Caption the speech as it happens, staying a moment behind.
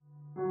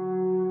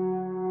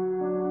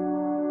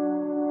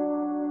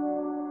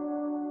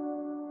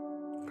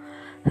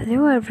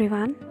Hello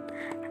everyone,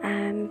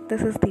 and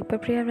this is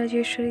Deepapriya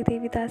Rajeshwari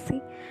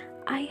Devidasi.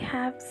 I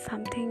have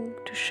something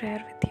to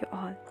share with you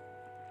all.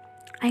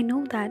 I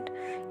know that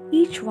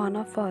each one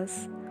of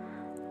us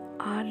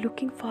are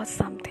looking for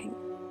something,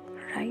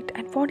 right?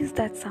 And what is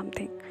that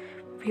something?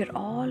 We are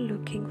all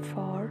looking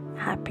for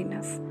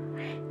happiness.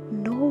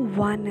 No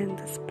one in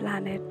this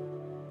planet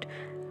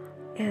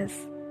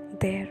is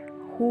there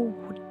who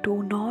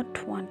do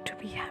not want to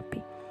be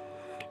happy.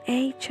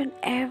 Each and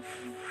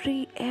every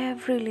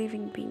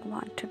living being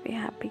want to be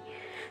happy,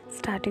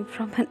 starting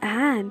from an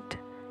ant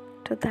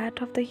to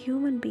that of the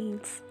human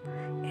beings.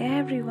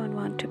 Everyone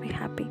want to be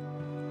happy.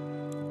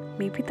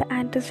 Maybe the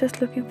ant is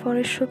just looking for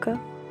a sugar,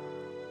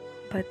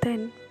 but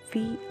then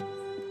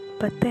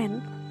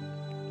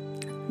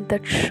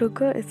that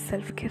sugar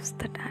itself gives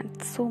that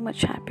ant so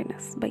much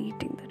happiness by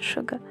eating that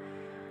sugar.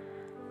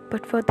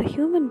 But for the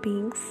human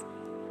beings,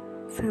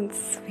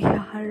 since we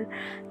are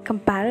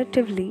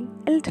comparatively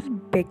a little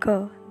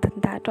bigger than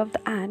that of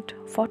the ant,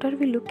 what are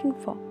we looking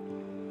for?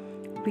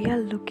 We are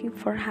looking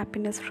for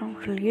happiness from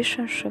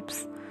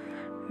relationships.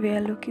 We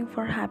are looking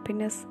for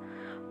happiness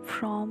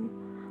from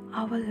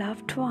our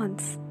loved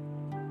ones.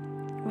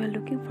 We are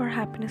looking for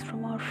happiness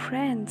from our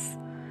friends,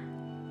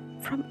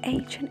 from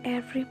each and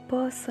every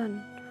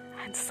person.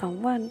 And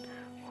someone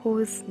who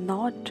is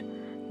not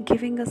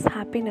giving us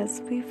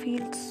happiness, we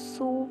feel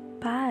so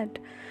bad.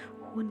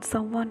 When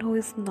someone who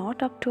is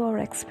not up to our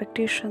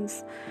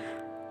expectations,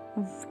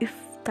 if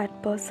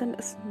that person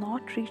is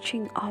not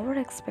reaching our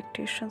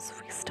expectations,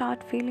 we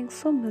start feeling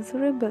so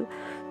miserable,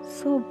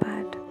 so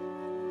bad.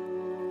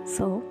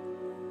 So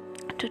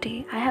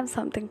today I have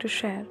something to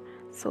share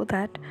so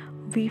that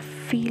we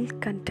feel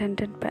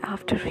contented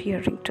after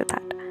hearing to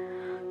that.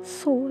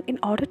 So in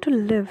order to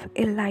live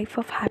a life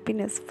of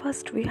happiness,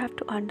 first we have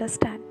to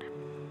understand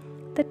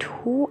that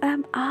who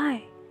am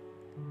I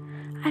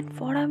and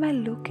what am I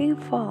looking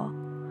for.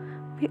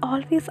 We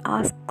always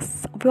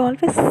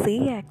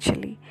say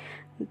actually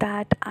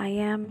that I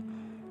am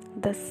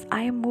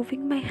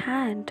moving my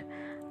hand,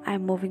 I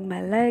am moving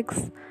my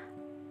legs,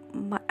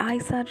 my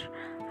eyes are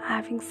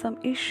having some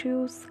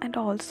issues, and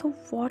also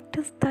what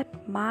is that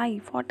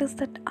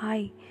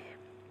I?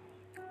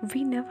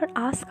 We never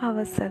ask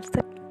ourselves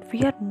that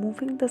we are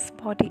moving this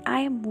body, I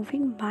am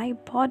moving my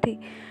body.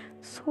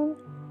 So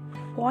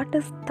what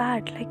is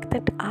that? Like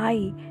that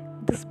I,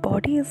 this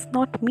body is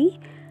not me?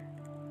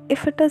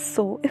 If it is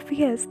so, if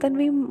yes, then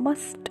we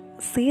must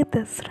say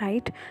this,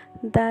 right?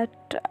 That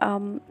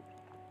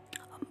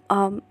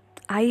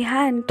I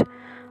hand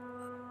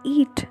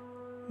eat.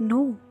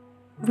 No,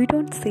 we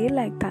don't say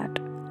like that.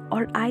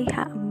 Or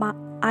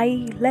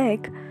I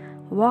leg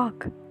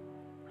walk.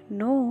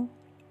 No,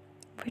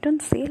 we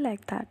don't say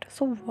like that.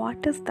 So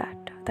what is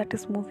that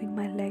is moving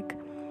my leg?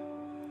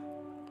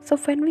 So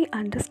when we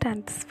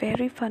understand this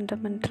very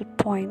fundamental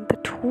point,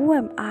 that who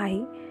am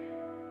I,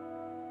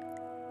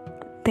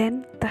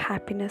 then the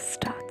happiness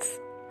starts.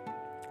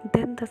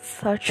 Then the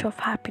search of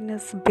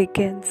happiness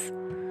begins,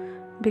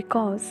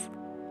 because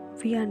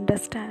we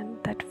understand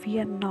that we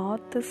are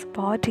not this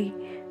body,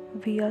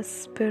 we are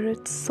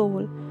spirit,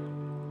 soul,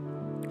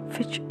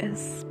 which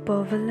is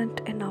prevalent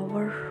in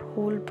our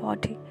whole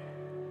body.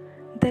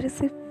 There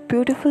is a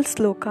beautiful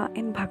sloka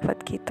in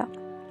Bhagavad Gita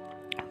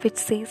which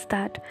says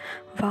that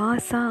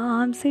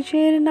Vasamsi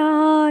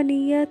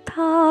jirnani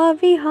yatha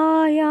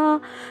vihaya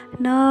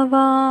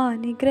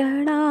navani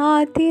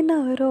grahnati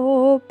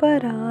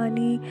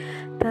naroparani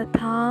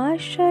tatha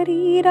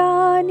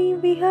sharirani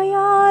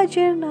vihaya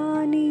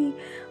jirnani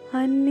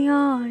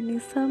anyani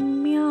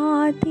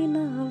samyati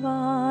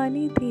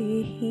navani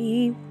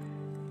dehi.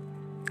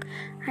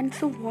 And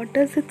so what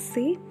does it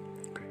say?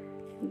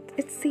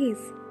 It says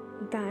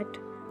that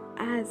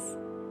as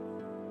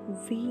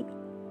we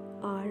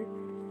are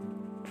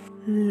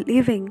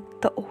leaving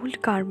the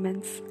old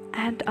garments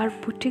and are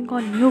putting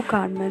on new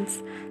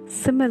garments,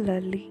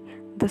 similarly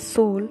the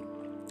soul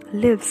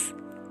leaves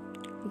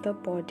the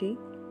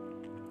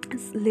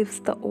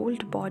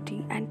old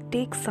body and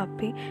takes up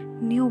a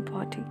new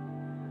body.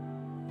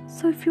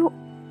 So if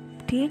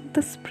take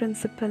this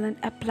principle and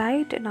apply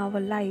it in our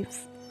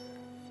lives,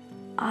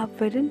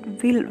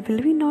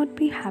 will we not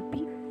be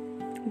happy?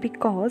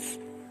 Because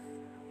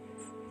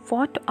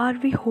what are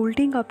we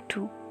holding up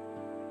to?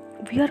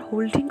 We are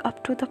holding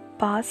up to the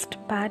past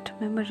bad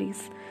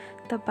memories,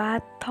 the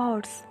bad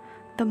thoughts,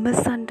 the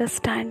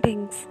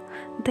misunderstandings,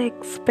 the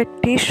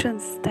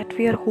expectations that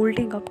we are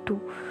holding up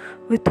to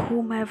with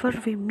whomever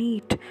we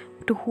meet,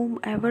 to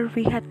whomever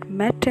we had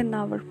met in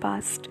our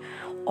past,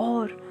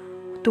 or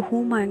to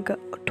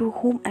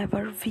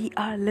whomever we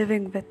are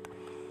living with.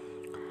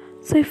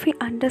 So if we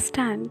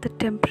understand the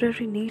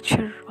temporary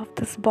nature of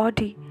this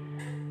body,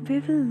 we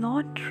will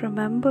not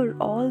remember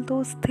all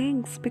those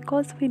things,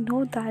 because we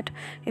know that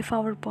if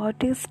our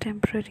body is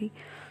temporary,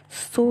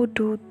 so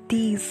do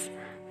these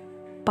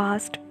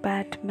past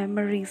bad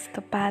memories,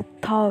 the bad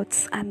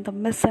thoughts and the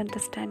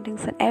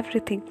misunderstandings and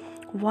everything.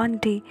 One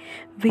day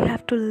we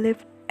have to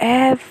live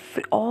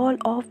all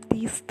of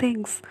these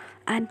things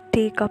and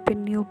take up a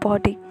new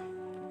body.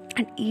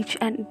 and each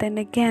and then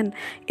again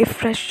a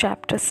fresh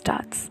chapter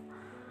starts.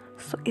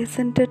 So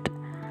isn't it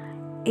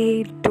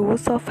a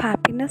dose of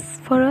happiness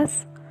for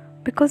us?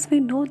 Because we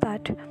know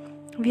that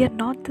we are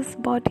not this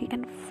body,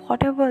 and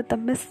whatever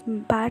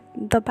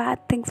the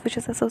bad things which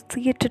is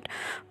associated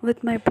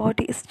with my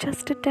body is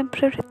just a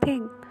temporary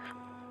thing.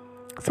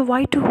 So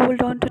why to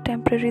hold on to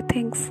temporary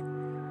things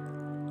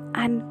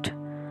and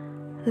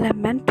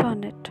lament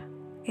on it?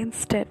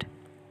 Instead,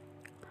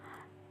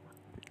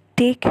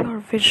 take your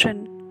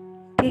vision,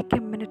 take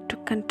a minute to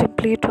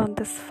contemplate on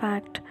this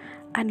fact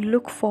and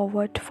look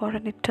forward for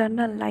an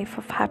eternal life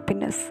of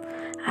happiness.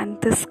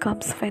 And this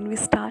comes when we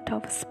start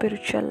our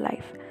spiritual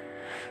life.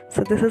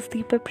 So this is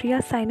Deepa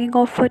Priya signing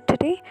off for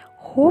today.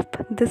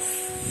 Hope this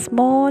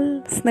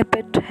small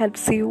snippet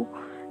helps you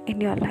in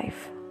your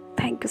life.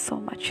 Thank you so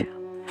much.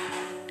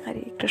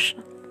 Hare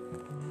Krishna.